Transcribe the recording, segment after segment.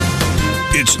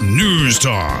It's news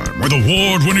time with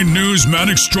award-winning newsman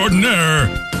extraordinaire,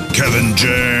 Kevin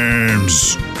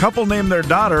James. Couple named their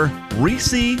daughter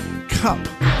Reese Cup.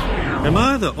 Am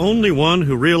I the only one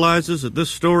who realizes that this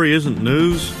story isn't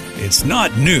news? It's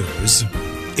not news.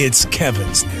 It's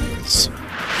Kevin's news.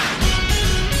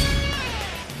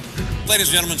 Ladies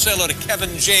and gentlemen, say hello to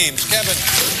Kevin James. Kevin.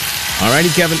 All righty,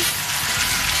 Kevin.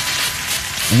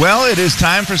 Well, it is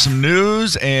time for some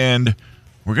news, and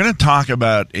we're going to talk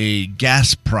about a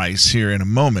gas price here in a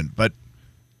moment. But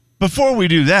before we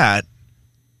do that,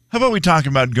 how about we talk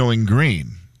about going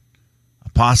green? A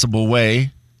possible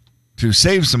way to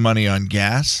save some money on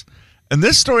gas. And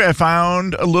this story I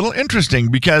found a little interesting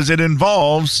because it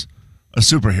involves a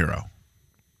superhero.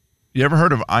 You ever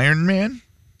heard of Iron Man?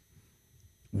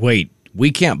 Wait,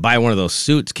 we can't buy one of those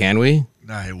suits, can we?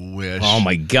 I wish. Oh,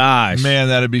 my gosh. Man,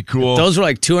 that'd be cool. Those are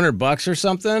like $200 or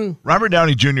something? Robert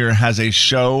Downey Jr. has a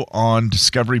show on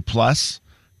Discovery Plus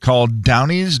called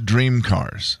Downey's Dream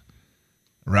Cars.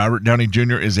 Robert Downey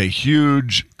Jr. is a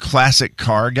huge classic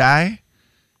car guy,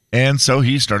 and so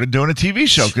he started doing a TV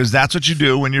show because that's what you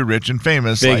do when you're rich and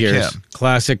famous like him.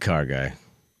 Classic car guy.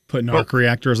 Putting arc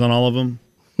reactors on all of them.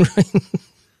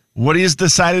 What he's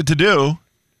decided to do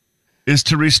is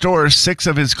to restore 6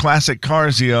 of his classic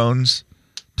cars he owns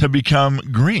to become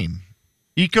green,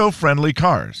 eco-friendly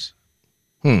cars.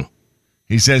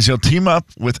 He says he'll team up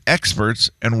with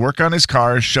experts and work on his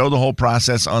cars, show the whole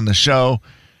process on the show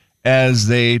as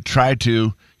they try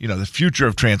to, the future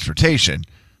of transportation.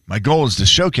 My goal is to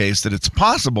showcase that it's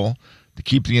possible to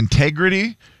keep the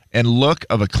integrity and look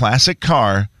of a classic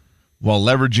car while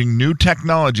leveraging new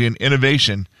technology and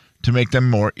innovation to make them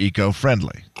more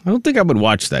eco-friendly. I don't think I would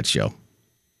watch that show.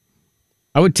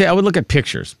 I would look at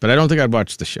pictures, but I don't think I'd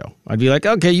watch the show. I'd be like,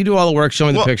 okay, you do all the work, show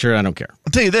me the picture, I don't care.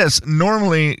 I'll tell you this,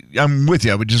 normally, I'm with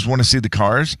you, I would just want to see the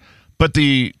cars, but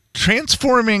the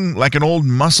transforming like an old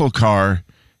muscle car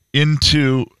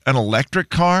into an electric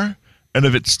car, and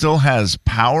if it still has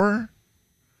power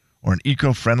or an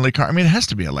eco-friendly car, it has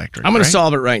to be electric. I'm going to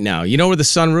solve it right now. You know where the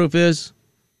sunroof is?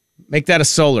 Make that a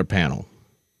solar panel.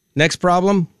 Next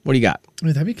problem, what do you got?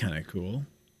 That'd be kind of cool.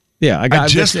 Yeah,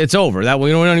 it's over. That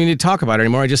we don't need to talk about it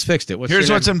anymore. I just fixed it.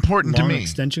 Here's what's important to me.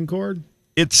 Extension cord?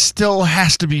 It still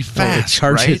has to be fast,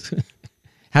 right?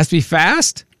 Has to be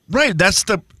fast? Right, that's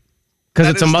the... Because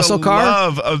it's a muscle car?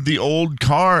 Love of the old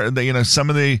car. Some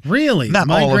of the... Really? Not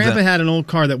My all grandpa of them. had an old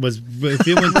car that was... If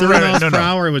it went 30 miles per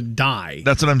hour, it would die.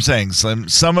 That's what I'm saying, Slim.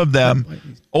 Some of them,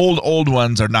 old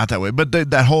ones are not that way. But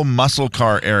that whole muscle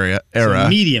car era... So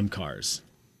medium cars.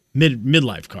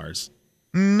 Midlife cars.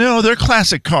 No, they're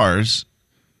classic cars.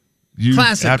 You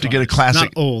have to get a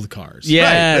classic. Not old cars.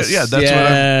 Yes. Right. Yeah,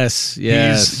 that's what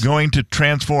Yes. He's going to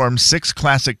transform 6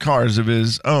 classic cars of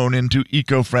his own into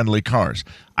eco-friendly cars.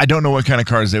 I don't know what kind of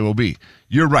cars they will be.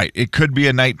 You're right. It could be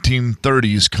a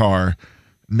 1930s car,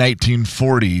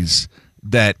 1940s,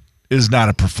 that is not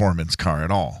a performance car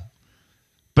at all.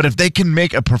 But if they can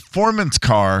make a performance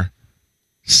car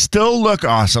still look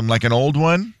awesome like an old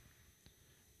one,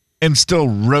 and still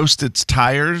roast its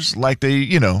tires like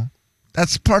they,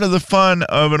 that's part of the fun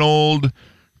of an old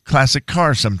classic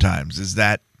car sometimes, is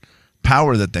that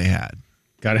power that they had.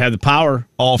 Got to have the power.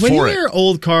 When you hear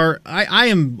old car,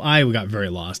 I got very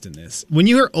lost in this. When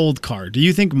you hear old car, do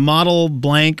you think model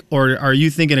blank, or are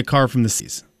you thinking a car from the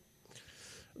 60s?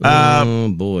 Oh,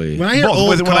 boy. When I hear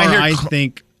old car, I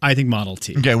think Model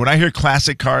T. Okay, when I hear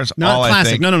classic cars, not classic. I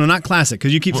think... No, not classic,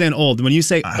 because you keep saying old. When you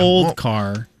say old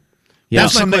car... Yeah,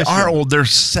 some they are old. They're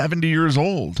 70 years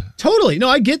old. Totally. No,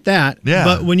 I get that. Yeah.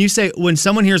 But when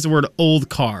someone hears the word old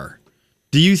car,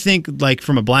 do you think like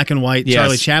from a black and white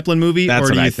Charlie Chaplin movie, or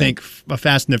do you think a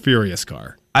Fast and the Furious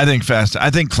car? I think fast. I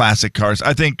think classic cars.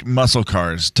 I think muscle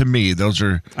cars. To me, those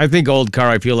are... I think old car,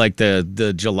 I feel like the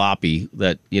jalopy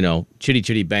that, chitty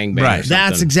chitty bang bang. Right.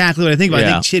 That's exactly what I think about.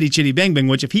 I think chitty chitty bang bang,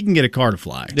 which if he can get a car to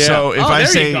fly. Yeah. So if I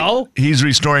say he's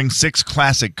restoring 6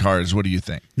 classic cars, what do you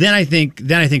think? Then I think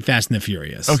Fast and the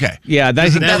Furious. Okay. Yeah, I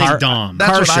think Dom.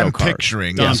 That's what I'm cars.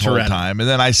 picturing this whole time. And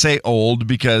then I say old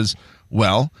because,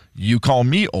 well, you call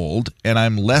me old, and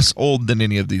I'm less old than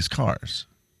any of these cars.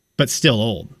 But still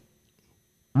old.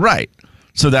 Right.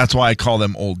 So that's why I call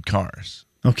them old cars.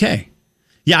 Okay.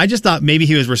 Yeah, I just thought maybe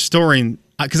he was restoring,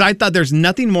 because I thought there's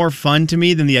nothing more fun to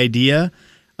me than the idea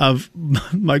of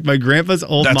my grandpa's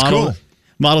old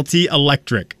Model T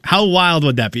electric. How wild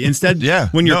would that be? Instead,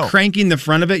 when you're cranking the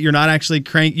front of it, you're not actually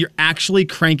you're actually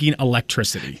cranking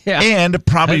electricity. Yeah. And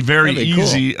probably very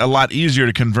easy, a lot easier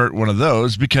to convert one of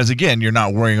those because, again, you're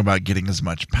not worrying about getting as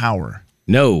much power.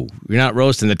 No, you're not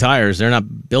roasting the tires. They're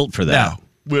not built for that. Now,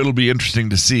 it'll be interesting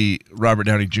to see Robert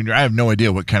Downey Jr. I have no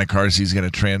idea what kind of cars he's going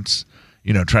to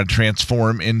try to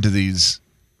transform into these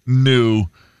new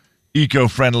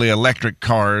eco-friendly electric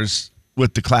cars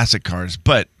with the classic cars.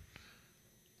 But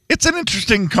it's an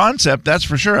interesting concept, that's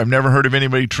for sure. I've never heard of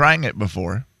anybody trying it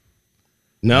before.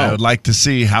 No. I would like to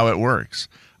see how it works.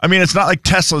 I mean, it's not like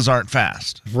Teslas aren't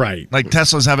fast. Right. Like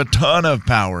Teslas have a ton of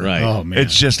power. Right. Oh, man.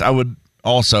 It's just, I would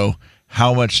also,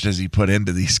 how much does he put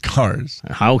into these cars?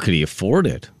 How could he afford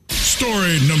it?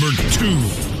 Story number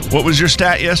 2. What was your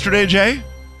stat yesterday, Jay?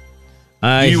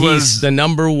 He's the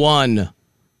number one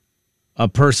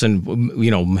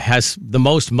person, has the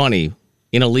most money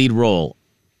in a lead role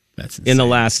That's in the insane.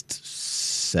 last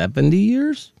 70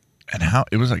 years. And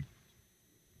it was like,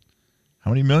 how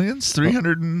many millions?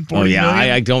 340 Oh, yeah.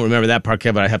 million? I don't remember that part,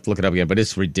 Kevin. I have to look it up again, but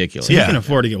it's ridiculous. So Yeah. he can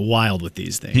afford to get wild with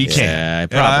these things. He can. Yeah,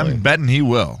 And probably. I'm betting he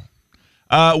will.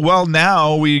 Well,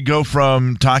 now we go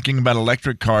from talking about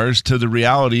electric cars to the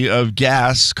reality of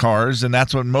gas cars, and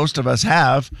that's what most of us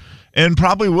have and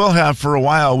probably will have for a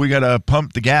while. We got to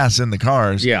pump the gas in the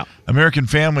cars. Yeah. American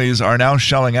families are now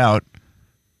shelling out,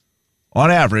 on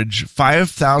average,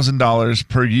 $5,000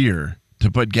 per year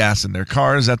to put gas in their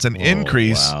cars. That's an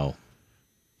increase Wow.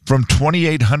 from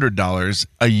 $2,800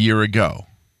 a year ago.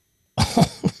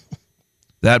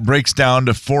 That breaks down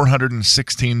to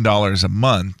 $416 a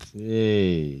month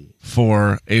Hey.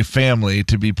 for a family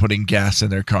to be putting gas in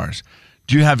their cars.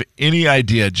 Do you have any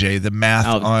idea, Jay, the math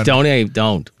on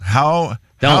Don't.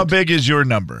 how big is your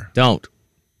number? Don't.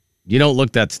 You don't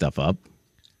look that stuff up.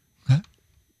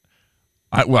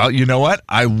 Well, you know what?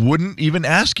 I wouldn't even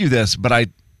ask you this, but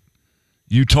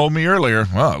you told me earlier,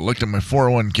 well, I looked at my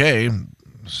 401k.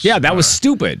 Yeah, that was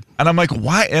stupid. And I'm like,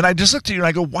 why? And I just looked at you and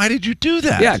I go, why did you do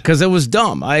that? Yeah, because it was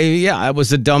dumb. It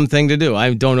was a dumb thing to do.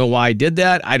 I don't know why I did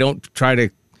that. I don't try to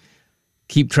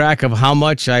keep track of how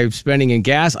much I'm spending in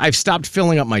gas. I've stopped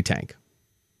filling up my tank.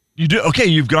 You do? Okay,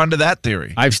 you've gone to that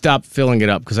theory. I've stopped filling it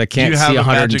up because I can't you have see a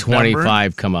magic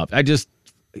 125 come up. I just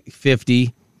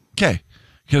 50. Okay,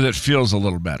 because it feels a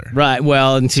little better. Right.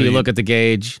 Well, until you you- look at the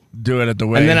gauge. Do it at the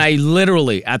way. And then I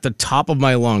literally, at the top of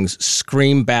my lungs,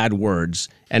 scream bad words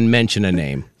and mention a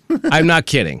name. I'm not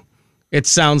kidding. It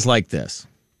sounds like this.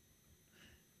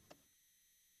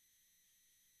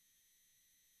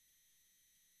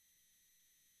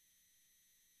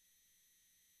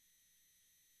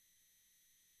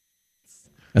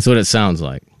 That's what it sounds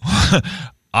like.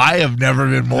 I have never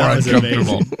been more That was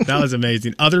uncomfortable. amazing. That was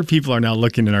amazing. Other people are now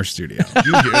looking in our studio.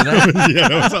 You hear that? Yeah,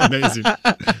 that was amazing.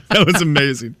 That was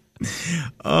amazing.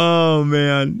 Oh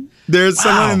man,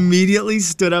 someone immediately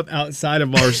stood up outside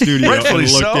of our studio Rightfully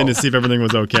and looked so. in to see if everything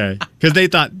was okay because they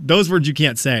thought those words you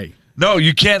can't say. No,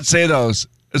 you can't say those,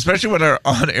 especially when our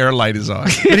on-air light is on.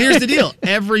 But here's the deal: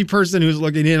 every person who's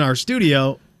looking in our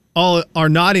studio all are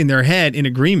nodding their head in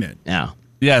agreement. Yeah.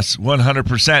 Yes,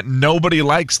 100%. Nobody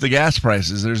likes the gas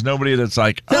prices. There's nobody that's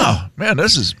like, oh, man,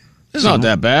 this is It's not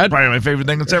that bad. probably my favorite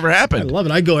thing that's ever I happened. love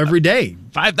it. I go every day.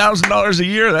 $5,000 a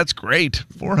year, that's great.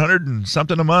 400 and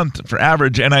something a month for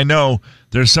average. And I know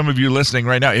there's some of you listening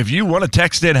right now. If you want to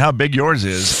text in how big yours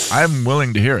is, I'm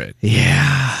willing to hear it.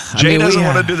 Yeah. Jay doesn't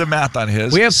want to do the math on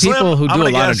his. We have Slim, people who I'm do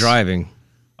a gonna lot of guess- driving.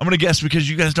 I'm going to guess because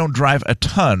you guys don't drive a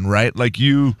ton, right? Like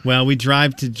you. Well, we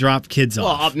drive to drop kids Well,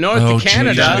 off. up north Oh, to geez, Canada.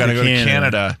 you got to go to Canada.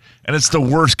 Canada. And it's the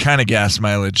worst kind of gas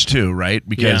mileage, too, right?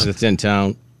 Because It's in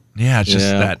town. yeah, it's just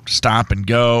Yeah. that stop and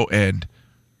go.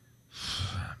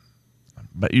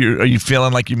 But are you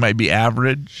feeling like you might be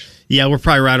average? Yeah, we're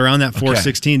probably right around that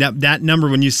 416. That number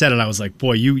when you said it, I was like,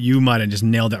 boy, you might have just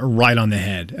nailed it right on the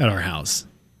head at our house.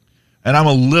 And I'm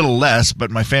a little less, but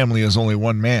my family is only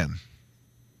one man.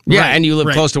 Yeah, Right, and you live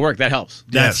right. close to work. That helps.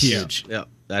 That's Yes. huge. Yeah,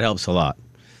 that helps a lot.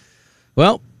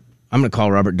 Well, I'm going to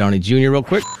call Robert Downey Jr. real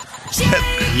quick.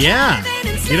 Yeah.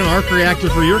 Get an arc reactor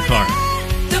for your car.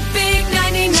 The big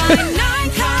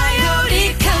 99.9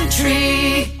 Coyote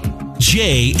Country.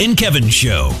 Jay and Kevin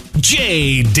Show.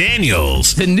 Jay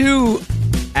Daniels. The new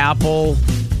Apple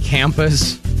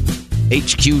campus,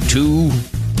 HQ2,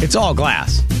 it's all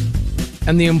glass.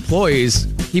 And the employees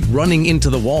keep running into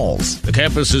the walls. The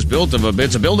campus is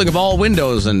it's a building of all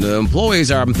windows, and the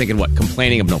employees are, I'm thinking,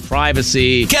 complaining of no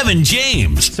privacy. Kevin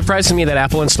James. Surprising me that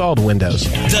Apple installed Windows.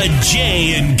 The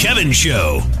Jay and Kevin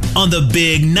Show on the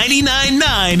big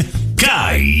 99.9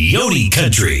 Coyote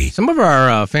Country. Some of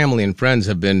our family and friends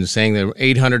have been saying they're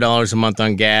 $800 a month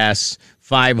on gas,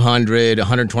 $500,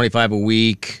 $125 a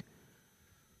week.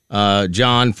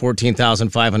 John,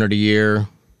 $14,500 a year.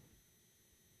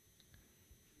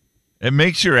 It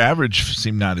makes your average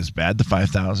seem not as bad, the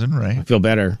 5,000, right? I feel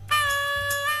better.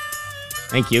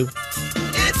 Thank you.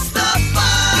 It's the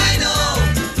final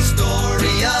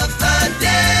story of the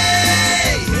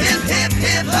day. Hip, hip,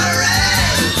 hip,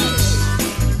 hooray.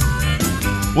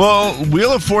 Well,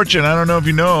 Wheel of Fortune, I don't know if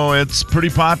you know, it's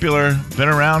pretty popular. Been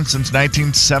around since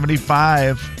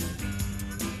 1975.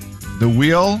 The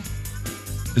Wheel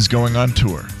is going on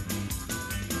tour.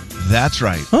 That's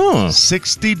right.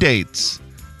 60 dates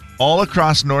all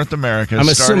across North America. I'm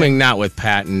assuming not with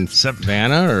Pat and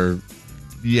Vanna, or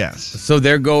yes. So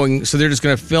they're just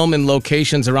going to film in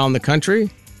locations around the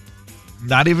country?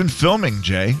 Not even filming,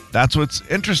 Jay. That's what's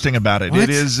interesting about it.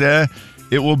 What?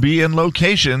 It will be in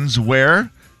locations where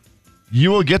you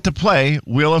will get to play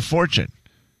Wheel of Fortune.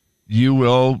 You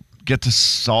will get to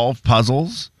solve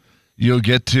puzzles. You'll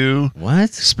get to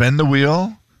spin the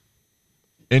wheel,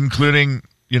 including,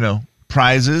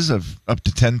 prizes of up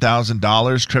to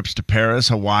 $10,000, trips to Paris,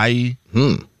 Hawaii.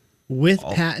 With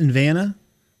Pat and Vanna?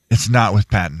 It's not with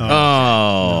Pat and Vanna.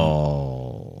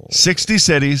 Oh. 60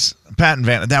 cities. Pat and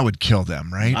Vanna, that would kill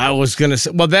them, right? I was going to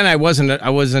say, well, then I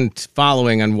wasn't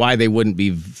following on why they wouldn't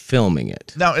be filming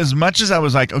it. Now, as much as I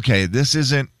was like, okay, it's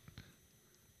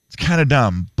kind of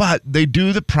dumb, but they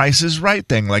do the Price is Right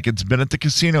thing. Like it's been at the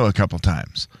casino a couple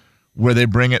times where they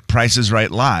bring it Price is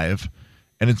Right live.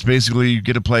 And it's basically you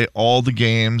get to play all the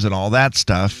games and all that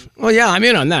stuff. Well, yeah, I'm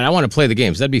in on that. I want to play the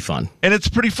games. That'd be fun. And it's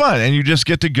pretty fun. And you just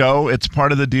get to go. It's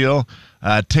part of the deal.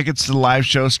 Tickets to the live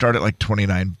show start at like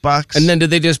 $29. And then do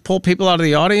they just pull people out of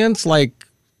the audience like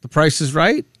The Price is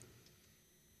Right?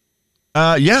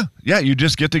 Yeah. You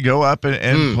just get to go up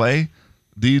and play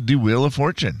the Wheel of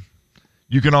Fortune.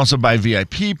 You can also buy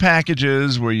VIP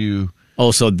packages where you... Oh,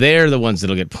 so they're the ones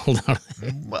that'll get pulled out.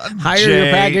 Higher your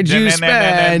package, you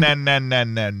spend.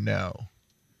 No.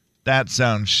 That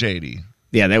sounds shady.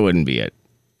 Yeah, that wouldn't be it.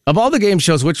 Of all the game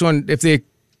shows, which one, if they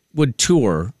would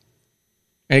tour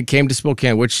and it came to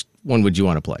Spokane, which one would you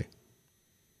want to play?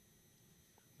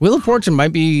 Wheel of Fortune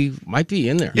might be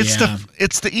in there. It's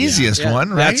the easiest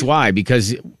one, right? That's why,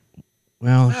 because,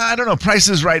 well... I don't know. Price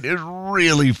is Right is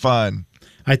really fun.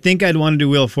 I think I'd want to do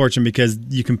Wheel of Fortune because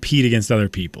you compete against other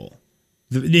people.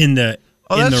 In the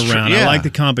round. Yeah. I like the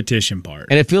competition part.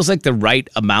 And it feels like the right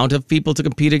amount of people to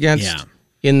compete against.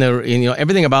 Yeah.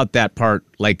 Everything about that part,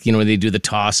 like, when they do the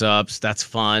toss-ups, that's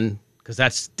fun. Because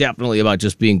that's definitely about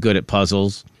just being good at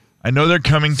puzzles. I know they're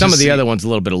coming Some of the other ones, a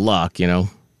little bit of luck, To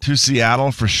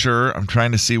Seattle for sure. I'm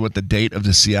trying to see what the date of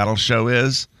the Seattle show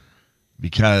is.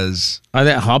 Because...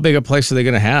 how big a place are they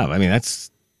going to have? I mean, I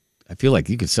feel like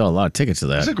you could sell a lot of tickets to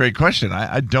that. That's a great question.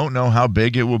 I don't know how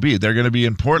big it will be. They're going to be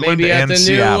in Portland Maybe at and the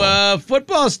Seattle. new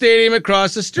football stadium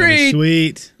across the street.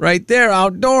 Sweet. Right there,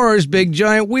 outdoors, big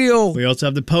giant wheel. We also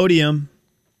have the podium.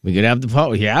 We could have the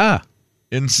podium, yeah.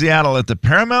 In Seattle at the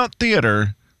Paramount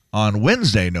Theater on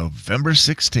Wednesday, November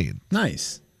 16th.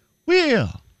 Nice. Wheel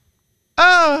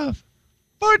of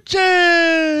Fortune.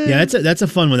 Yeah, that's a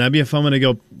fun one. That'd be a fun one to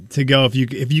go if you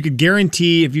could be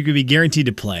guaranteed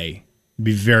to play. It'd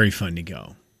be very fun to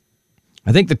go.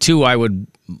 I think the two I would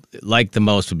like the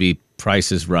most would be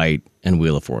Price is Right and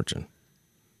Wheel of Fortune.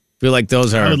 Feel like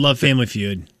those are... I would love Family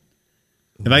Feud.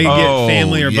 If I could get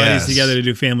family or buddies together to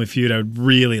do Family Feud, I would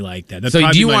really like that. That's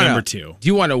probably my number two. Do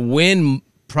you want to win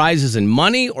prizes and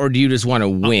money, or do you just want to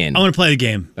win? I want to play the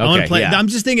game. Okay, I want to play. Yeah. I'm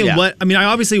just thinking I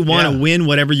obviously want to win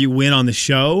whatever you win on the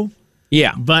show.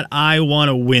 Yeah. But I want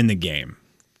to win the game.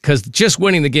 Because just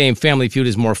winning the game, Family Feud,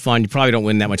 is more fun. You probably don't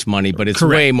win that much money, but it's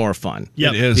way more fun.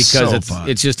 Yep. It is because fun.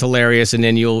 It's just hilarious, and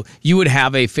then you would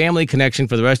have a family connection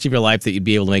for the rest of your life that you'd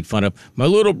be able to make fun of. My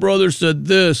little brother said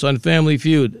this on Family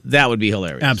Feud. That would be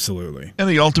hilarious. Absolutely. And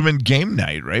the ultimate game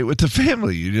night, right, with the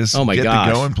family. You just get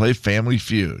to go and play Family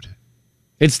Feud.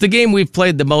 It's the game we've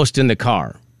played the most in the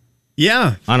car.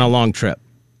 Yeah. On a long trip.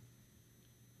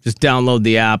 Just download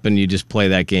the app and you just play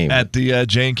that game. At the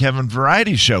Jay and Kevin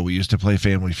Variety Show, we used to play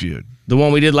Family Feud. The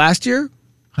one we did last year?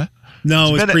 Huh? No,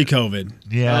 it was pre-COVID.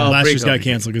 Yeah. Last year's got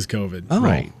canceled because COVID. Oh.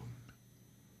 Right.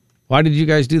 Why did you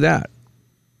guys do that?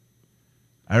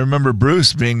 I remember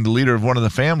Bruce being the leader of one of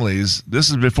the families. This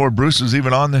is before Bruce was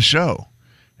even on the show.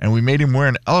 And we made him wear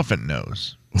an elephant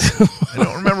nose. I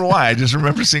don't remember why. I just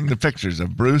remember seeing the pictures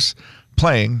of Bruce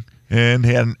playing, and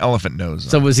he had an elephant nose on.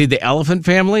 So was he the elephant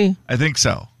family? I think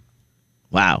so.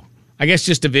 Wow. I guess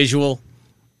just a visual.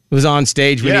 It was on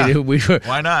stage. Why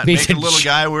not? Make a little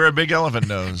guy wear a big elephant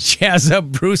nose. Jazz up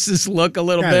Bruce's look a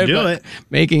little bit. Do it.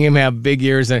 Making him have big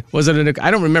ears. Was it?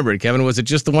 I don't remember it, Kevin. Was it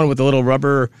just the one with the little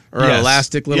rubber or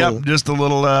elastic little? Yep, just a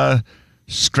little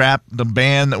strap, the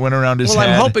band that went around his head. Well,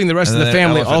 I'm hoping the rest of the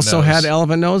family also had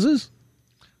elephant noses.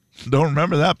 Don't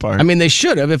remember that part. I mean, they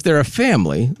should have if they're a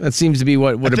family. That seems to be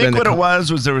what would have been. I think what it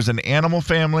was there was an animal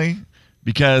family,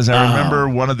 because I remember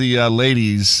one of the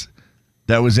ladies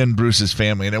that was in Bruce's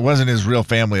family, and it wasn't his real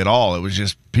family at all. It was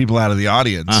just people out of the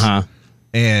audience. Uh-huh.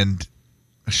 And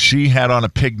she had on a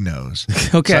pig nose.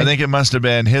 Okay. So I think it must have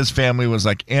been his family was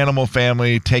like Animal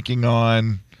Family taking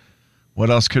on. What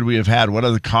else could we have had? What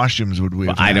other costumes would we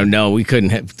have had? I don't know. We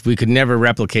could never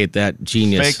replicate that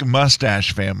genius. Fake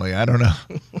mustache family. I don't know.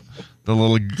 The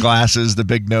little glasses, the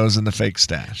big nose, and the fake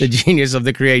stash. The genius of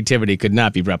the creativity could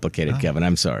not be replicated, Kevin.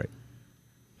 I'm sorry.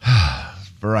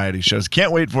 Variety shows.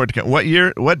 Can't wait for it to come. What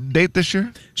year? What date this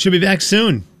year? Should be back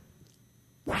soon.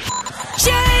 Jay,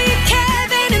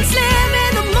 Kevin, and Slim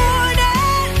in the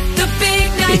morning. The big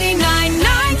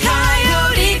 99.9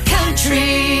 Coyote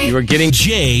Country. You are getting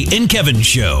Jay and Kevin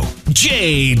Show.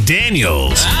 Jay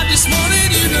Daniels. I just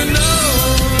wanted you to know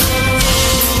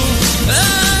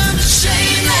I'm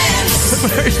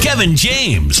shameless. Kevin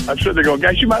James. I'm sitting there going,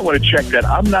 guys, you might want to check that.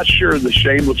 I'm not sure the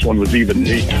shameless one was even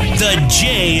me. The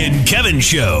Jay and Kevin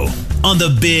Show on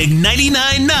the big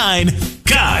 99.9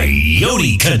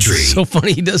 Coyote Country. So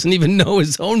funny, he doesn't even know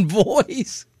his own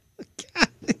voice.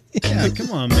 Yeah,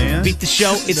 come on, man. Beat the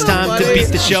show. It's time to beat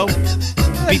the show.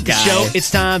 Beat the show. It's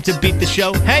time to beat the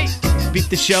show. Hey, beat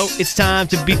the show. It's time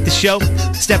to beat the show.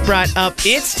 Step right up.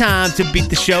 It's time to beat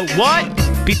the show. What?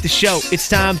 Beat the show. It's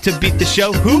time to beat the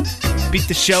show. Who? Beat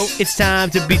the show. It's time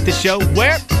to beat the show.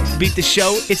 Where? Beat the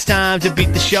show. It's time to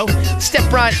beat the show.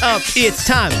 Step right up. It's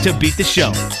time to beat the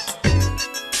show.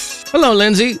 Hello,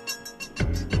 Lindsay.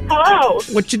 Hello.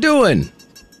 What you doing?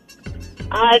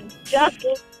 Just.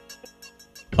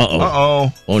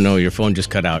 Uh-oh. Oh, no, your phone just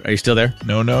cut out. Are you still there?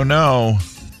 No.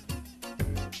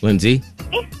 Lindsay?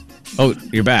 Oh,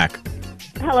 you're back.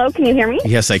 Hello, can you hear me?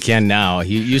 Yes, I can now.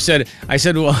 You said, I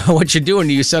said, well, what you doing?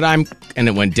 You said, and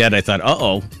it went dead. I thought,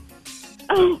 uh-oh.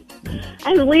 Oh,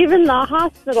 I'm leaving the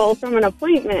hospital from an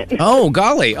appointment. Oh,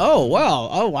 golly. Oh,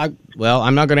 well.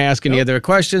 I'm not going to ask any other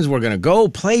questions. We're going to go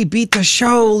play Beat the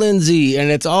Show, Lindsay,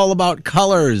 and it's all about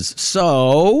colors.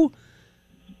 So,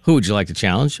 who would you like to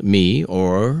challenge? Me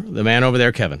or the man over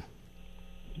there, Kevin?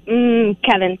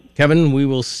 Kevin. Kevin, we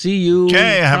will see you.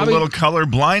 Okay, I have a little color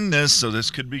blindness, so this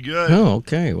could be good. Oh,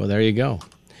 okay. Well, there you go.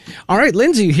 All right,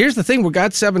 Lindsay, here's the thing. We've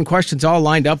got 7 questions all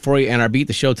lined up for you, and our Beat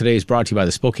the Show today is brought to you by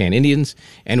the Spokane Indians,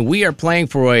 and we are playing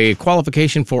for a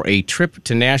qualification for a trip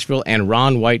to Nashville and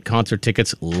Ron White concert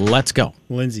tickets. Let's go.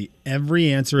 Lindsay,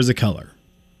 every answer is a color.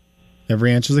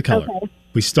 Every answer is a color. Okay.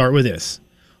 We start with this.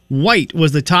 White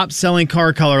was the top-selling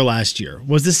car color last year.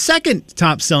 Was the second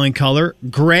top-selling color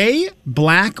gray,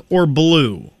 black, or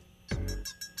blue?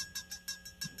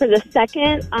 For the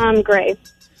second, gray.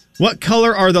 What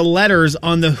color are the letters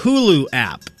on the Hulu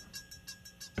app?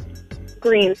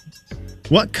 Green.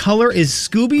 What color is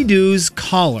Scooby-Doo's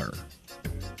collar?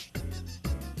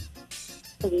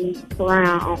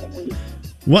 Brown.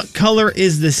 What color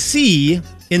is the C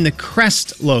in the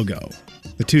Crest logo,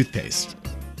 the toothpaste?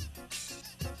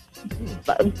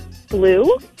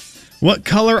 Blue. What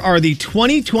color are the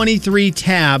 2023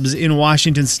 tabs in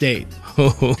Washington State?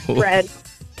 Red.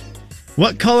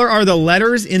 What color are the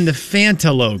letters in the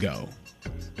Fanta logo?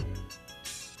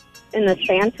 In the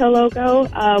Santa logo,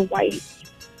 white.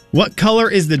 What color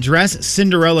is the dress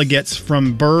Cinderella gets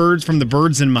from the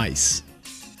Birds and Mice?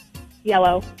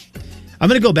 Yellow. I'm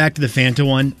going to go back to the Fanta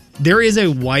one. There is a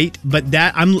white, but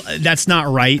that's not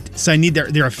right. So I need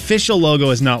their official logo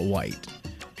is not white.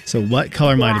 So what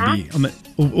color might it be?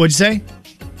 What'd you say?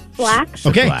 Black.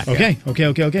 Okay. Black,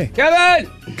 Okay.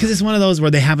 Kevin! Because it's one of those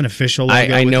where they have an official logo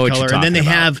I with know the what color, you're and then they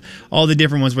talking have all the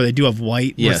different ones where they do have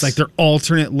white. Where Yes. it's like their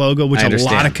alternate logo, which I a lot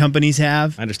understand. of companies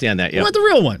have. I understand that, yeah. What about the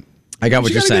real one? I got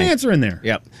what you're You got a saying. good answer in there.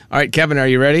 Yep. All right, Kevin, are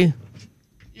you ready?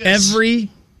 Yes. Every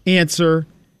answer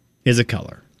is a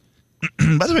color.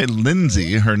 By the way,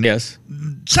 Lindsay, her name Yes.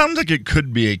 sounds like it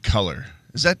could be a color.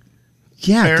 Is that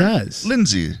Yeah, fair? it does.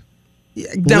 Lindsay.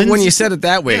 Now, when Lindsay- you said it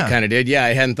that way, Yeah. it kind of did. Yeah,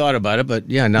 I hadn't thought about it, but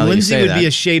yeah, now Lindsay that you would say be that.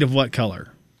 a shade of what color?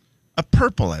 A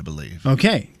purple, I believe.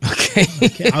 Okay.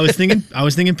 Okay. I was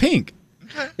thinking pink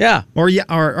Yeah. or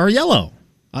yellow.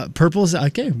 Purple is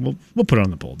okay. We'll put it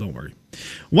on the poll. Don't worry.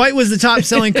 White was the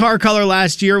top-selling car color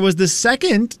last year. Was the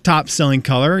second top-selling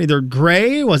color either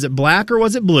gray? Was it black or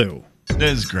was it blue? It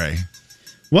is gray.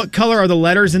 What color are the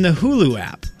letters in the Hulu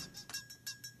app?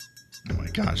 Oh my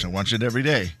gosh, I watch it every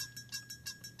day.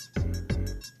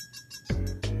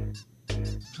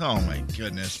 Oh my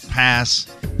goodness. Pass.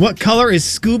 What color is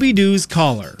Scooby-Doo's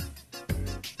collar?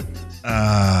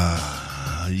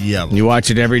 Yellow. You watch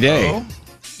it every day. Oh.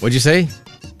 What'd you say?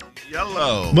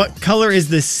 Yellow. What color is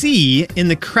the C in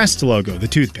the Crest logo, the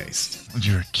toothpaste?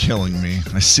 You're killing me.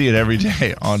 I see it every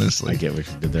day, honestly. I get what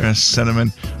you did there. Crest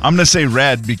cinnamon. I'm going to say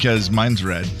red because mine's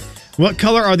red. What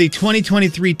color are the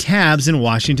 2023 tabs in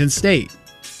Washington State?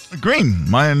 Green.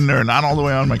 Mine are not all the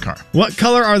way on my car. What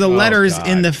color are the letters God.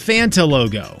 in the Fanta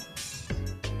logo?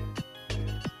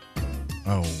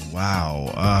 Oh,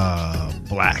 wow.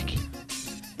 Black.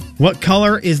 What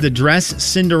color is the dress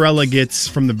Cinderella gets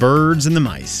from the birds and the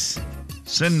mice?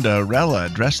 Cinderella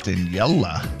dressed in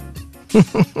yellow.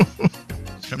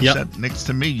 Come sit next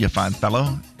to me, you fine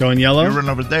fellow. Going yellow? You run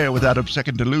over there without a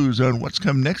second to lose on what's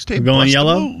come next. Hey, We're going bust a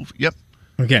yellow? move. Yep.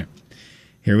 Okay.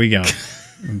 Here we go.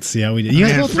 Let's see how we did. You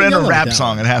guys both for went a yellow rap with that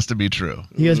song, one. it has to be true.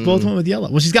 You guys both went with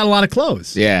yellow. Well, she's got a lot of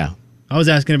clothes. Yeah. I was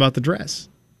asking about the dress.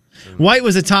 White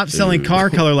was a top-selling car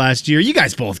color last year. You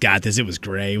guys both got this. It was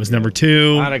gray. It was number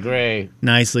 2. Not a gray.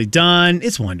 Nicely done.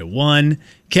 It's 1-1.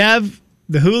 Kev,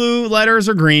 the Hulu letters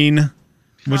are green,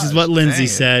 which is what Lindsay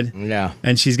said. Yeah.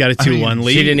 And she's got a 2-1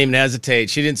 lead. She didn't even hesitate.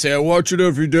 She didn't say, I watch it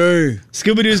every day.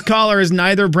 Scooby-Doo's collar is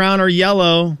neither brown or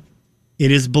yellow.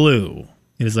 It is blue.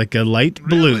 It is like a light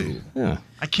blue. Yeah.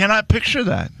 I cannot picture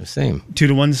that. The same.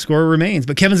 2-1 the score remains.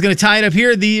 But Kevin's going to tie it up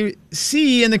here. The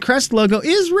C in the crest logo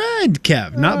is red,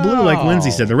 Kev. Not blue like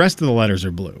Lindsay said. The rest of the letters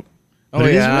are blue. But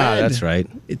it is red. That's right.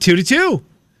 2-2.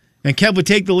 And Kev would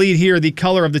take the lead here. The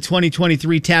color of the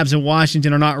 2023 tabs in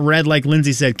Washington are not red like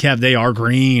Lindsay said, Kev. They are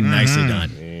green. Nicely done.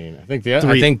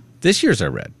 I think this year's are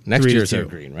red. Next year's are 3-2.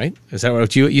 green, right? Is that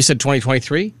what you said?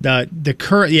 2023? The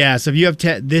current, yeah. So if you have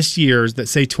this year's that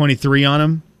say 23 on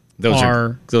them, Those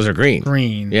are green.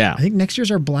 Green. Yeah. I think next year's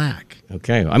are black.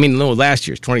 Okay. I mean, no, last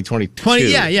year's 2022.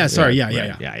 Sorry.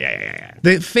 Yeah.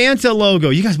 The Fanta logo.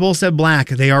 You guys both said black.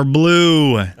 They are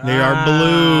blue. They are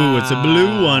blue. It's a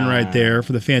blue one right there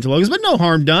for the Fanta logos. But no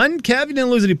harm done. Kev, you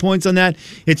didn't lose any points on that.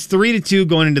 It's 3-2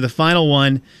 going into the final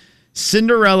one.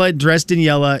 Cinderella dressed in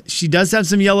yellow. She does have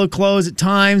some yellow clothes at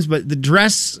times, but the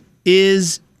dress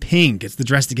is pink. It's the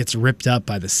dress that gets ripped up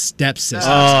by the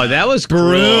stepsister. Oh, that was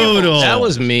brutal. That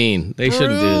was mean. They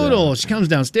shouldn't do that. She comes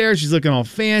downstairs. She's looking all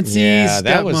fancy. Yeah,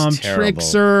 that was Stepmom terrible.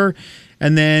 tricks her,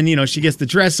 and then she gets the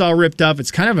dress all ripped up.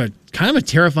 It's kind of a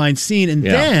terrifying scene. And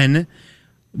then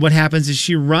what happens is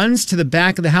she runs to the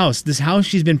back of the house. This house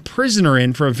she's been prisoner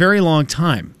in for a very long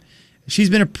time.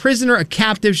 She's been a prisoner, a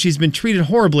captive. She's been treated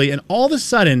horribly, and all of a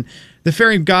sudden, the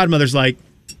fairy godmother's like,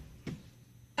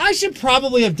 I should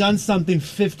probably have done something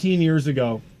 15 years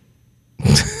ago.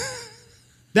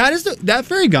 That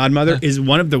fairy godmother is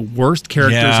one of the worst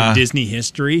characters in Disney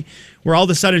history, where all of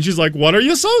a sudden she's like, what are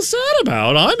you so sad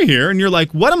about? I'm here. And you're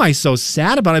like, what am I so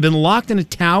sad about? I've been locked in a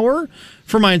tower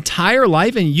for my entire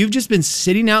life, and you've just been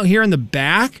sitting out here in the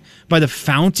back by the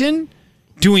fountain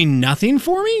doing nothing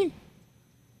for me?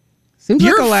 Seems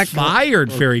You're like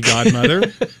fired, fairy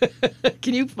godmother.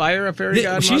 Can you fire a fairy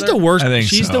godmother? She's the worst. I think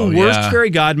She's so, the worst yeah.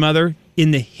 fairy godmother in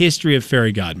the history of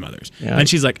fairy godmothers. Yeah. And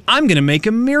she's like, I'm going to make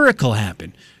a miracle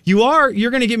happen. You're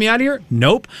going to get me out of here?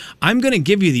 Nope. I'm going to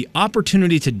give you the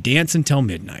opportunity to dance until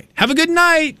midnight. Have a good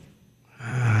night.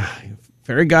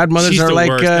 Fairy godmothers She's are the like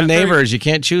worst. That neighbors. You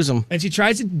can't choose them. And she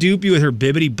tries to dupe you with her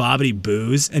bibbity bobbity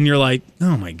boos, and you're like,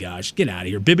 oh my gosh, get out of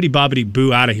here. Bibbity bobbity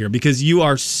boo out of here, because you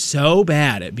are so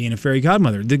bad at being a fairy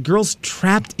godmother. The girl's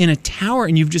trapped in a tower,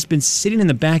 and you've just been sitting in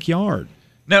the backyard.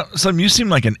 Now, Slim, you seem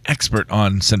like an expert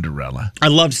on Cinderella. I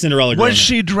loved Cinderella growing Was up.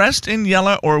 she dressed in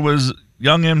yellow, or was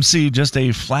young MC just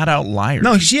a flat-out liar?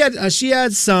 No, she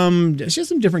had some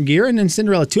different gear, and in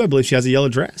Cinderella too, I believe she has a yellow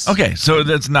dress. Okay, so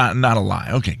that's not a lie.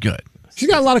 Okay, good. She's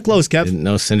got a lot of clothes, Kev. Didn't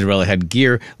know Cinderella had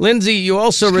gear. Lindsay, you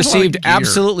also She's got a lot of received gear.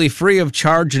 absolutely free of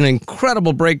charge an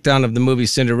incredible breakdown of the movie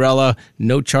Cinderella.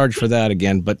 No charge for that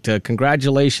again, but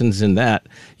congratulations in that.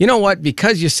 You know what?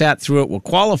 Because you sat through it, we'll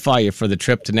qualify you for the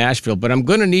trip to Nashville, but I'm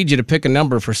going to need you to pick a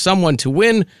number for someone to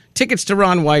win tickets to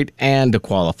Ron White and to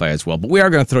qualify as well. But we are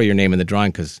going to throw your name in the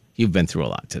drawing because you've been through a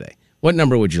lot today. What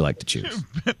number would you like to choose?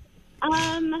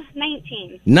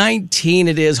 19. 19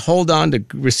 it is. Hold on to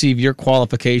receive your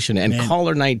qualification, and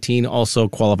caller 19 also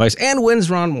qualifies and wins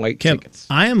Ron White tickets.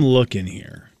 I am looking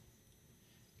here.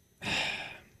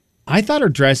 I thought her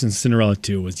dress in Cinderella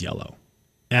 2 was yellow.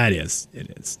 It is. It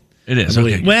is. I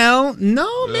believe. Okay. Well,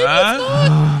 no, maybe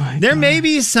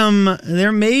it's not.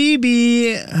 There may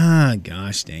be,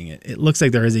 gosh dang it. It looks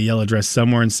like there is a yellow dress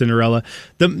somewhere in Cinderella.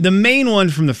 The main one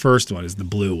from the first one is the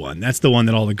blue one. That's the one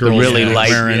that all the girls really are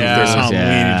light wearing. yellows, There's Halloween,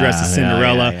 yeah, you dress as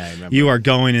Cinderella. yeah, I remember. You are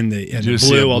going in the do see a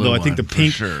blue, blue although I think the one, for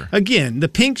pink, sure. again, the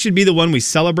pink should be the one we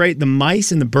celebrate. The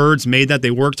mice and the birds made that.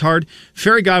 They worked hard.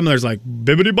 Fairy godmother's like,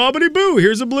 bibbity bobbity boo,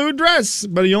 here's a blue dress,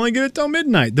 but you only get it till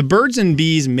midnight. The birds and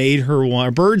bees made her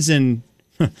one,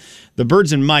 the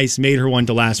birds and mice made her one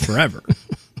to last forever.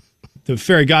 The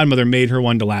fairy godmother made her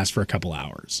one to last for a couple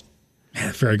hours. Man,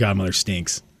 the fairy godmother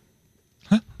stinks.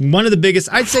 One of the biggest,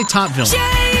 I'd say top villain.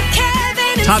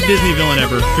 Top Disney villain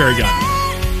ever, fairy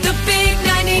godmother. The big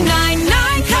 99.9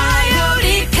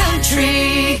 Coyote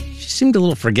Country. seemed a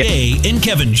little forgetful. Jay and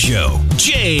Kevin Show.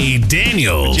 Jay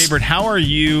Daniels. Jaybird, how are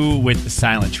you with the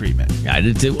silent treatment?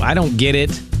 I don't get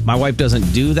it. My wife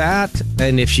doesn't do that,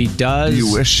 and if she does...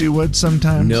 You wish she would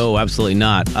sometimes? No, absolutely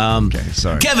not. Okay,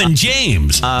 sorry. Kevin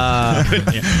James.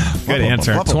 Good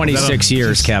answer. 26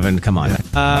 years, Kevin. Come on.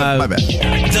 My bad.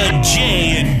 The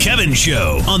Jay and Kevin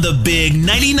Show on the Big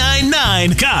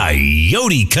 99.9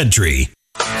 Coyote Country.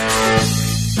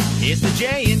 It's the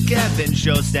Jay and Kevin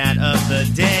Show stat of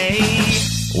the day.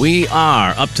 We are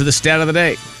up to the stat of the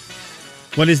day.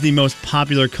 What is the most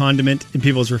popular condiment in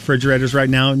people's refrigerators right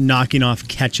now, knocking off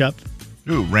ketchup?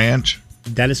 Ooh, ranch.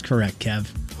 That is correct,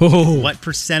 Kev. Oh. What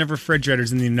percent of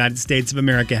refrigerators in the United States of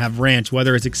America have ranch,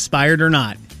 whether it's expired or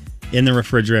not, in the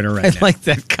refrigerator right I now? like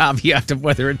that caveat of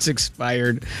whether it's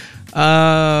expired.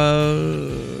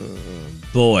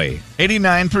 Boy.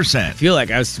 89%. I feel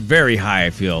like I was very high,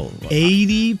 I feel.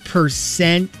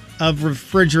 80% of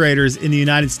refrigerators in the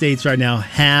United States right now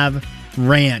have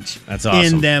ranch. That's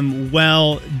awesome. In them.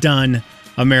 Well done,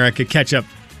 America. Ketchup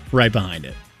right behind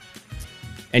it.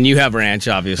 And you have ranch,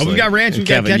 obviously. Oh, we got ranch. And We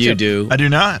got Kevin, you ketchup. do. I do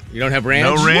not. You don't have ranch?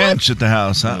 No ranch at the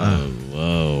house.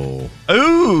 Whoa.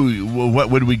 Ooh, well, what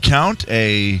would we count?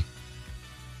 A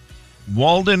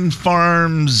Walden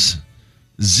Farms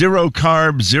 0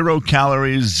 carb, 0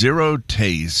 calories, 0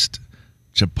 taste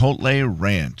Chipotle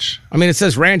ranch. I mean, it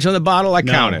says ranch on the bottle. I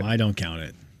count it. I don't count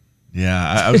it.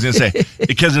 Yeah, I was going to say,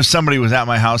 because if somebody was at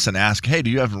my house and asked, hey, do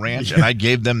you have ranch? And I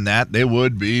gave them that, they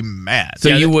would be mad. So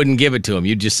you wouldn't give it to them.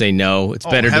 You'd just say no. It's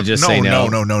better to just say no.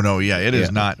 No. Yeah, it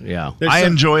is not. Yeah. I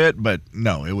enjoy it, but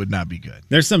no, it would not be good.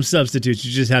 There's some substitutes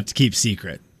you just have to keep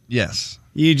secret. Yes.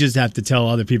 You just have to tell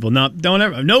other people, nope,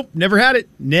 never had it.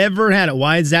 Never had it.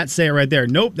 Why does that say it right there?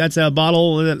 Nope, that's a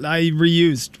bottle that I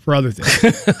reused for other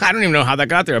things. I don't even know how that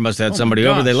got there. I must have had somebody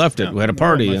over. They left it. We had a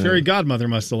party. My fairy godmother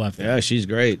must have left it. Yeah, she's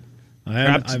great.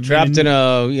 I've Trapped in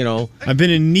a, I've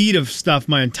been in need of stuff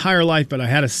my entire life, but I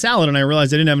had a salad and I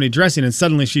realized I didn't have any dressing, and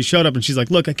suddenly she showed up and she's like,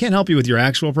 look, I can't help you with your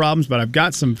actual problems, but I've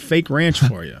got some fake ranch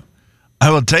for you. I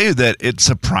will tell you that it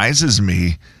surprises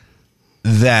me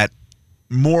that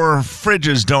more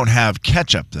fridges don't have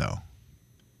ketchup, though.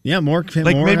 Yeah, more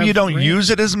maybe you don't ranch.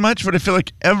 use it as much, but I feel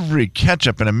like every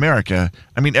ketchup in America,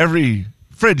 every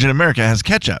fridge in America has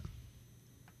ketchup.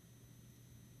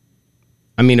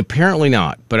 I mean, apparently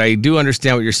not, but I do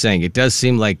understand what you're saying. It does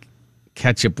seem like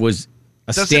ketchup was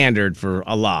a standard for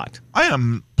a lot. I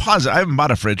am positive. I haven't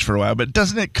bought a fridge for a while, but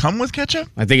doesn't it come with ketchup?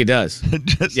 I think it does.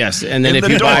 Yes, and then in if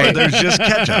the you door, buy, there's just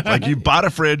ketchup. Like you bought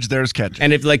a fridge, there's ketchup.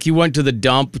 and if you went to the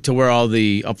dump to where all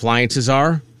the appliances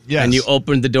are, yes, and you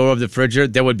opened the door of the refrigerator,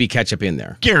 there would be ketchup in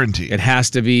there. Guaranteed. It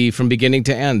has to be from beginning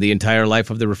to end, the entire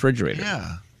life of the refrigerator.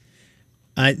 Yeah.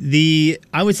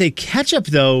 I would say ketchup,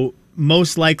 though,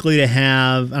 most likely to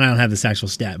have, and I don't have this actual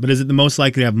stat, but is it the most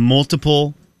likely to have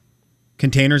multiple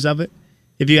containers of it?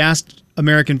 If you asked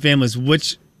American families,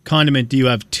 which condiment do you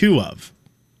have 2 of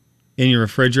in your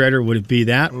refrigerator? Would it be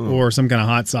that or some kind of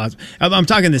hot sauce? I'm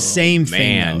talking the same thing.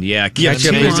 Man, yeah,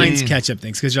 ketchup ketchup is ketchup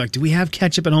things, because you're like, do we have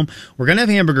ketchup at home? We're gonna have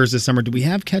hamburgers this summer. Do we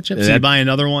have ketchup? So you buy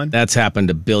another one. That's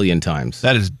happened a billion times.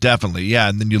 That is definitely, yeah.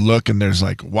 And then you look and there's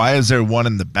like, why is there one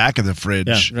in the back of the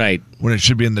fridge? Yeah, right. When it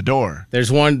should be in the door. There's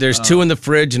 2 in the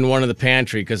fridge and 1 in the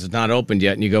pantry because it's not opened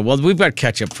yet. And you go, well, we've got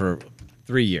ketchup for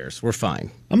 3 years. We're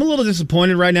fine. I'm a little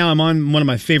disappointed right now. I'm on one of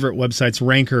my favorite websites,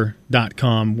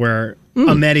 ranker.com, where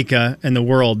America and the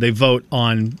world, they vote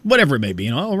on whatever it may be.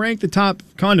 I'll rank the top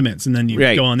condiments. And then you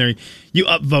go on there, you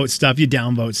upvote stuff, you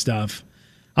downvote stuff.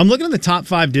 I'm looking at the top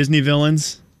 5 Disney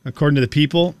villains, according to the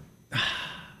people.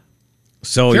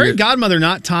 So Fairy Godmother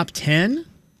not top 10.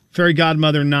 Fairy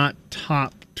Godmother not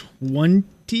top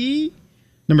 20.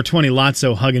 Number 20,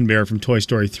 Lotso Huggenbear from Toy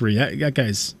Story 3. That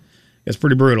guy's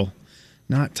pretty brutal.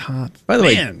 Not top. By the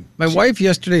way, my wife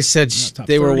yesterday said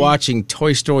they were watching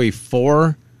Toy Story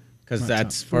 4 because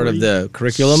that's part of the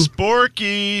curriculum.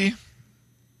 Sporky.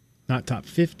 Not top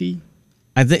 50.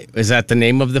 I think, is that the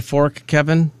name of the fork,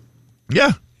 Kevin?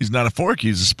 Yeah, he's not a fork.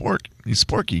 He's a spork. He's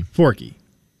Sporky. Forky.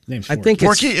 Name's Forky. I think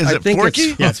Forky? Is it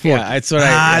Forky? Yeah, it's Forky. Yeah, that's what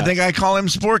I think I call him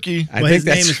Sporky. I think his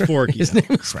name is Forky. His name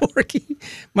is Forky.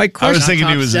 My I question. was thinking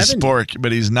he was 70. a spork,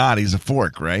 but he's not. He's a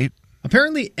fork, right?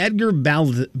 Apparently, Edgar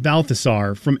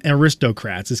Balthasar from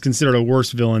Aristocrats is considered a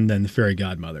worse villain than the Fairy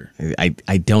Godmother.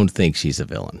 I don't think she's a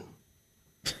villain.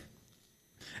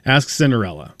 Ask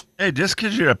Cinderella. Hey, just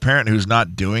because you're a parent who's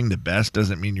not doing the best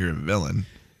doesn't mean you're a villain.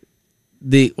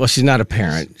 Well, she's not a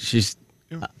parent. She's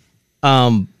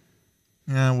Yeah,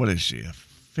 what is she? A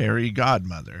fairy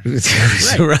godmother.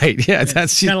 right. Yeah,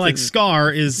 that's kind of like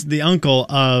Scar is the uncle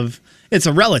of. It's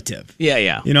a relative.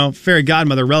 Yeah. Fairy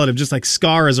godmother relative, just like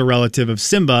Scar is a relative of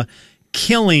Simba,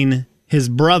 killing his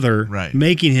brother, Right.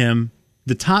 making him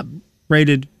the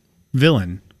top-rated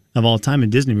villain of all time in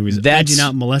Disney movies, edging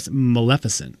out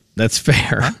Maleficent. That's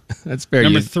fair. That's fair.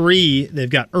 Number 3, they've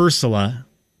got Ursula.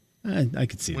 I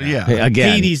could see that. yeah. Hey,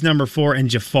 again. Hades, number 4, and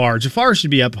Jafar. Jafar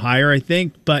should be up higher, I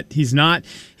think, but he's not.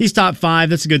 He's top 5.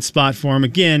 That's a good spot for him.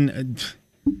 Again,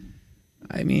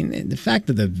 I mean, the fact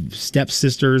that the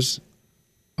stepsisters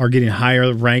are getting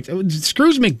higher ranked.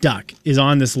 Scrooge McDuck is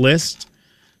on this list.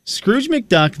 Scrooge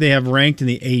McDuck, they have ranked in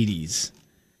the 80s.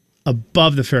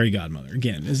 Above the fairy godmother.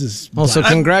 Again, this is... Also,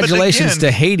 congratulations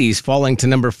to Hades falling to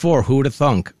number 4. Who would have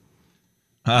thunk?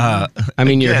 I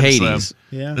mean, you're Hades.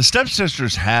 Slim, yeah. The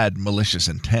stepsisters had malicious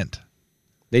intent.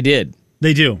 They did.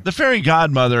 They do. The fairy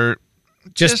godmother...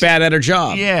 Just bad at her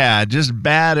job. Yeah, just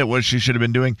bad at what she should have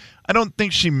been doing. I don't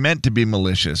think she meant to be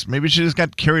malicious. Maybe she just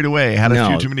got carried away, had a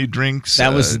few too many drinks.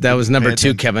 That was number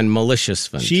 2, Kevin, malicious.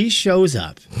 She shows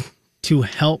up to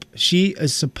help. She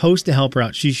is supposed to help her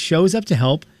out. She shows up to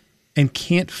help and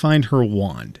can't find her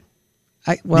wand.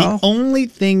 The only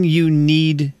thing you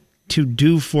need to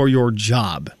do for your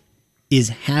job is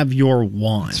have your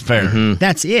wand. It's fair. Mm-hmm.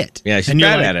 That's it. Yeah, she's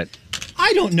bad at it.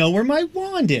 I don't know where my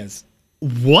wand is.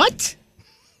 What?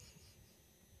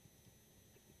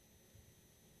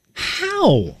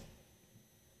 How?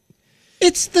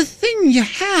 It's the thing you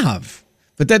have.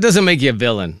 But that doesn't make you a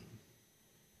villain.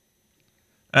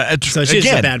 So she's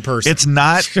a bad person. It's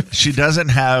not. She doesn't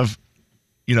have,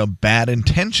 bad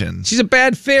intentions. She's a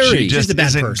bad fairy. She just She's a bad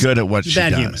isn't person. good at what She's she a bad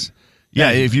does. human. Yeah,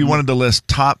 Bad if you wanted to list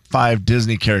top 5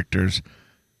 Disney characters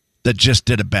that just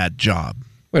did a bad job.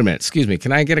 Wait a minute. Excuse me.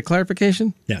 Can I get a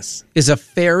clarification? Yes. Is a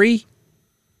fairy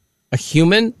a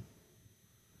human?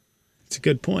 It's a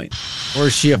good point. Or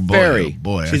is she a fairy?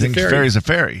 Boy, She's I think a fairy. fairy's a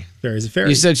fairy. Fairy's a fairy.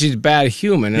 You said she's a bad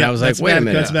human, and I was like, wait a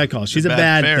minute. That's a bad call. She's a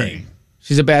bad fairy. thing.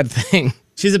 She's a bad thing.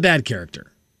 She's a bad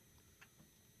character.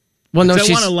 Well, no, I she's...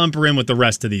 want to lump her in with the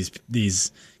rest of these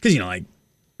because like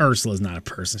Ursula's not a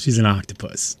person; she's an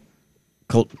octopus.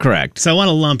 Correct. So I want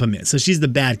to lump them in. So she's the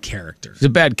bad character. She's a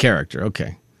bad character.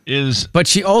 Okay. But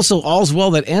she also all's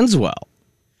well that ends well.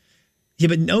 Yeah,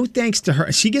 but no thanks to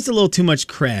her, she gets a little too much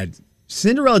cred.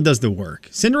 Cinderella does the work.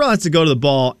 Cinderella has to go to the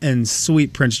ball and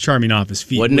sweep Prince Charming off his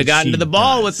feet. Wouldn't have gotten to the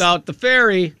ball without the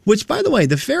fairy. Which, by the way,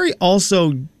 the fairy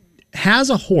also has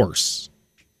a horse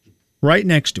right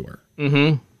next to her.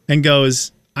 Mm-hmm. And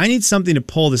goes, I need something to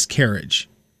pull this carriage.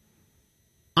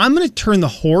 I'm going to turn the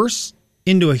horse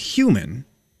into a human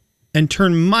and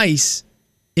turn mice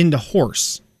into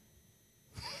horse.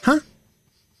 Huh?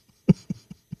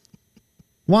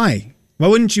 Why? Why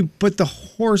wouldn't you put the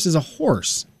horse as a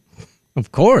horse?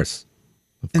 Of course.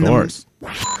 Of course.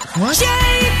 What?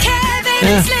 Jay, Kevin,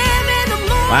 and Slim in the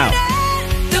morning.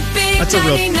 Wow. The big That's a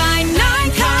real-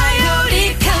 99.9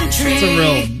 Coyote Country. It's a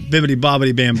real bibbity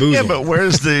bobbity bamboozle. Yeah, but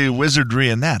where's the wizardry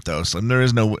in that, though, Slim? There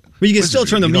is no. Well, you can still wizardry.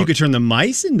 turn them. You don't- could turn the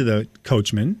mice into the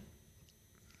coachman.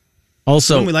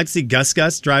 Also, Wouldn't we like to see Gus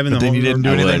driving But the then horse? you didn't do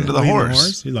anything to the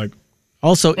horse. You're like,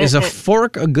 also, is a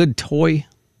fork a good toy?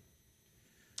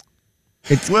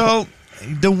 Well,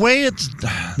 the way it's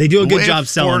they do a the good way job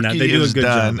selling that. They Forky do a is good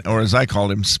done, job. or as I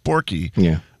called him, Sporky.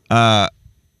 Yeah. I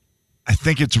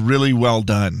think it's really well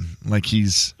done. Like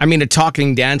he's I mean, a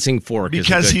talking, dancing fork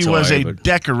because is a good he toy, was a but-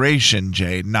 decoration,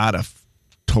 Jay, not a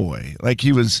toy. Like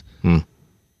he was.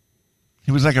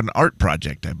 He was like an art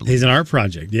project, I believe. He's an art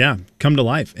project, yeah. Come to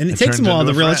life. And it It takes him turns a while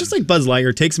into to a realize, friend. just like Buzz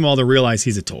Lightyear, it takes him a while to realize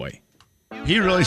he's a toy. He really